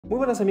Muy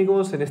buenas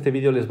amigos, en este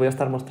vídeo les voy a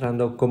estar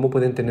mostrando cómo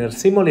pueden tener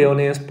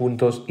simoleones,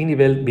 puntos y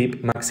nivel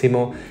VIP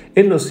máximo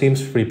en los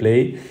Sims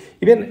FreePlay.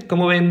 Y bien,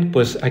 como ven,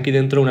 pues aquí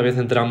dentro, una vez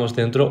entramos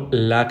dentro,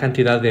 la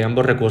cantidad de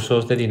ambos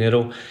recursos, de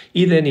dinero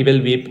y de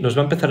nivel VIP, nos va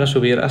a empezar a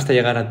subir hasta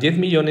llegar a 10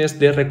 millones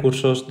de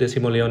recursos de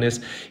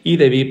simoleones, y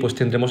de VIP pues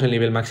tendremos el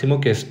nivel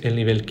máximo, que es el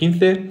nivel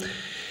 15.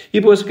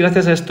 Y pues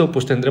gracias a esto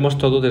pues tendremos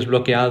todo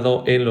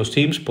desbloqueado en los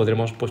Sims,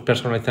 podremos pues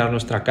personalizar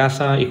nuestra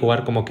casa y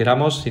jugar como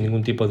queramos sin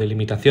ningún tipo de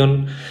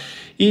limitación.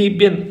 Y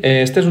bien,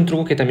 este es un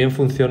truco que también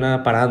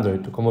funciona para Android.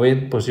 Como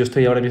ven, pues yo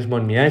estoy ahora mismo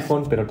en mi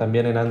iPhone, pero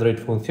también en Android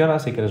funciona,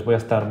 así que les voy a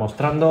estar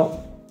mostrando.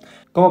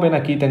 Como ven,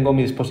 aquí tengo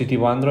mi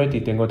dispositivo Android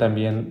y tengo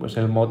también pues,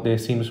 el mod de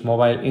Sims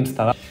Mobile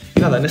instalado. Y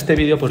nada, en este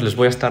vídeo pues les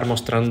voy a estar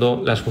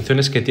mostrando las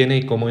funciones que tiene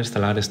y cómo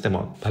instalar este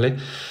mod, ¿vale?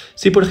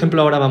 Si por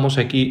ejemplo ahora vamos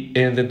aquí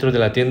dentro de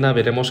la tienda,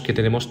 veremos que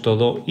tenemos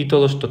todo y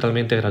todo es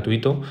totalmente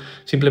gratuito.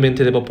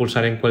 Simplemente debo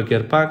pulsar en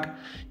cualquier pack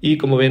y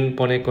como ven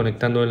pone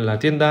conectando en la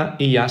tienda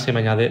y ya se me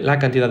añade la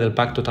cantidad del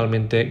pack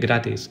totalmente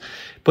gratis.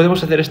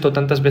 Podemos hacer esto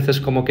tantas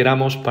veces como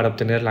queramos para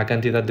obtener la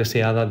cantidad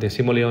deseada de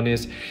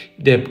simoleones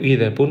y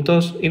de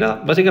puntos. Y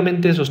nada,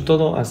 básicamente eso es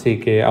todo, así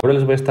que ahora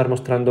les voy a estar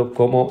mostrando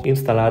cómo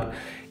instalar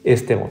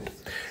este mod.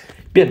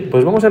 Bien,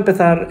 pues vamos a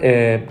empezar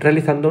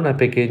realizando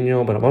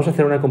vamos a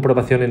hacer una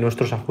comprobación en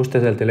nuestros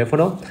ajustes del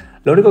teléfono.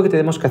 Lo único que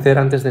tenemos que hacer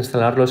antes de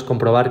instalarlo es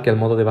comprobar que el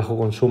modo de bajo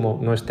consumo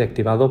no esté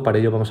activado. Para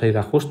ello vamos a ir a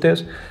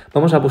ajustes,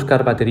 vamos a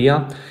buscar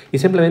batería y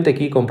simplemente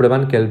aquí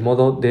comprueban que el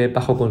modo de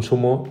bajo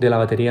consumo de la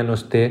batería no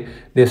esté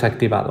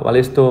desactivado, ¿vale?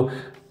 Esto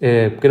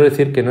quiero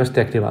decir que no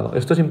esté activado.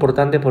 Esto es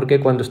importante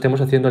porque cuando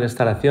estemos haciendo la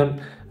instalación,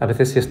 a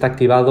veces si está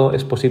activado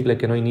es posible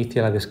que no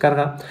inicie la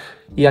descarga,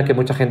 ya que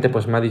mucha gente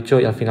pues me ha dicho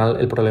y al final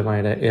el problema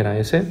era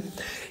ese.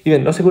 Y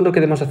bien, lo segundo que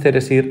debemos hacer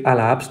es ir a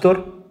la App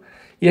Store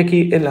y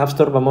aquí en la App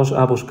Store vamos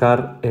a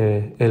buscar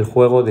el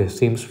juego de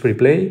Sims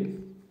FreePlay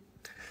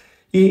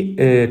y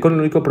con el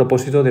único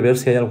propósito de ver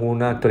si hay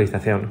alguna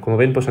actualización. Como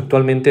ven, pues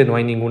actualmente no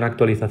hay ninguna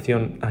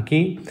actualización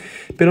aquí,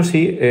 pero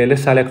si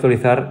les sale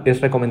actualizar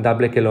es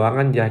recomendable que lo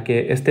hagan, ya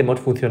que este mod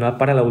funciona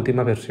para la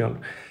última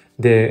versión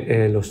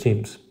de los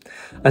Sims.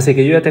 Así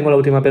que yo ya tengo la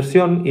última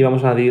versión y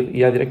vamos a ir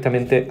ya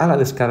directamente a la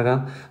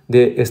descarga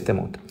de este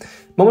mod.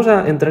 Vamos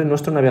a entrar en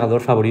nuestro navegador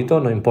favorito,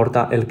 no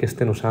importa el que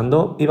estén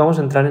usando, y vamos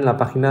a entrar en la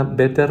página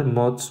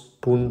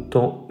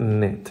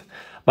bettermods.net.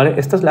 ¿Vale?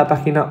 Esta es la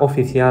página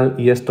oficial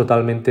y es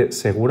totalmente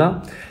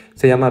segura.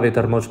 Se llama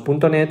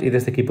bettermods.net y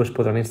desde aquí pues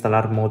podrán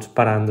instalar mods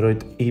para Android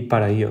y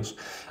para iOS.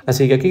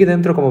 Así que aquí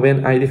dentro, como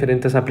ven, hay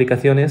diferentes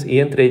aplicaciones y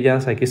entre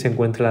ellas aquí se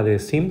encuentra la de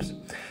Sims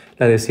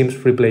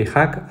FreePlay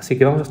Hack. Así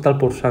que vamos a estar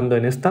pulsando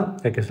en esta,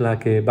 que es la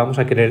que vamos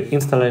a querer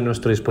instalar en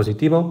nuestro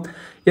dispositivo.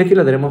 Y aquí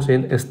le daremos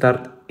en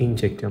Start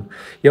Injection.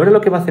 Y ahora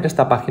lo que va a hacer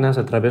esta página es,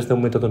 a través de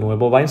un método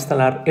nuevo, va a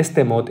instalar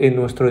este mod en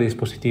nuestro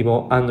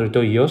dispositivo Android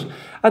o iOS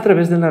a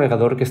través del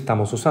navegador que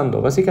estamos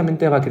usando.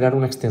 Básicamente va a crear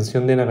una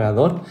extensión de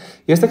navegador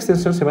y esta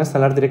extensión se va a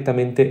instalar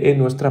directamente en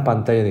nuestra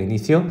pantalla de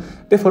inicio,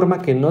 de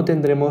forma que no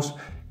tendremos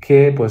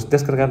que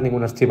descargar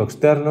ningún archivo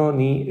externo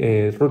ni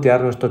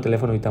rutear nuestro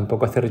teléfono y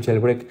tampoco hacer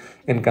jailbreak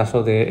en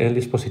caso del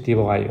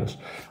dispositivo iOS.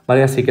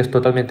 ¿Vale? Así que es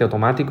totalmente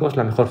automático, es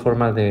la mejor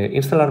forma de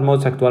instalar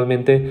mods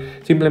actualmente.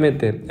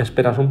 Simplemente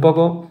esperas un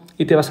poco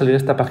y te va a salir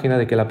esta página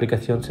de que la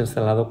aplicación se ha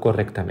instalado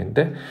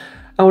correctamente.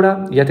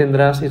 Ahora ya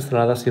tendrás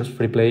instalada Sims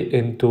FreePlay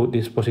en tu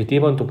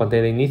dispositivo, en tu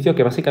pantalla de inicio,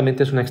 que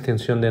básicamente es una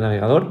extensión de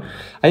navegador.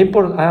 Hay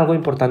algo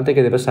importante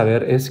que debes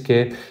saber, es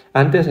que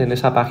antes en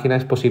esa página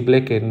es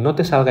posible que no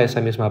te salga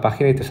esa misma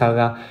página y te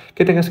salga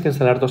que tengas que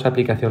instalar dos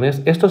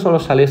aplicaciones. Esto solo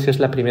sale si es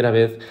la primera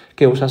vez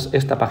que usas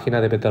esta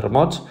página de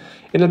BetterMods.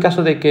 En el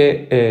caso de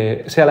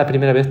que sea la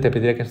primera vez, te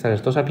pediré que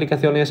instales dos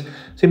aplicaciones.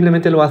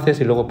 Simplemente lo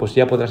haces y luego pues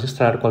ya podrás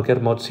instalar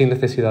cualquier mod sin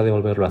necesidad de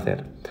volverlo a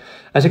hacer.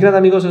 Así que nada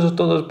amigos, eso es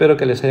todo, espero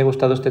que les haya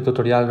gustado este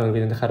tutorial, no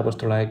olviden dejar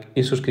vuestro like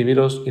y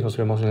suscribiros y nos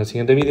vemos en el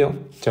siguiente vídeo.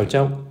 Chao,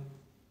 chao.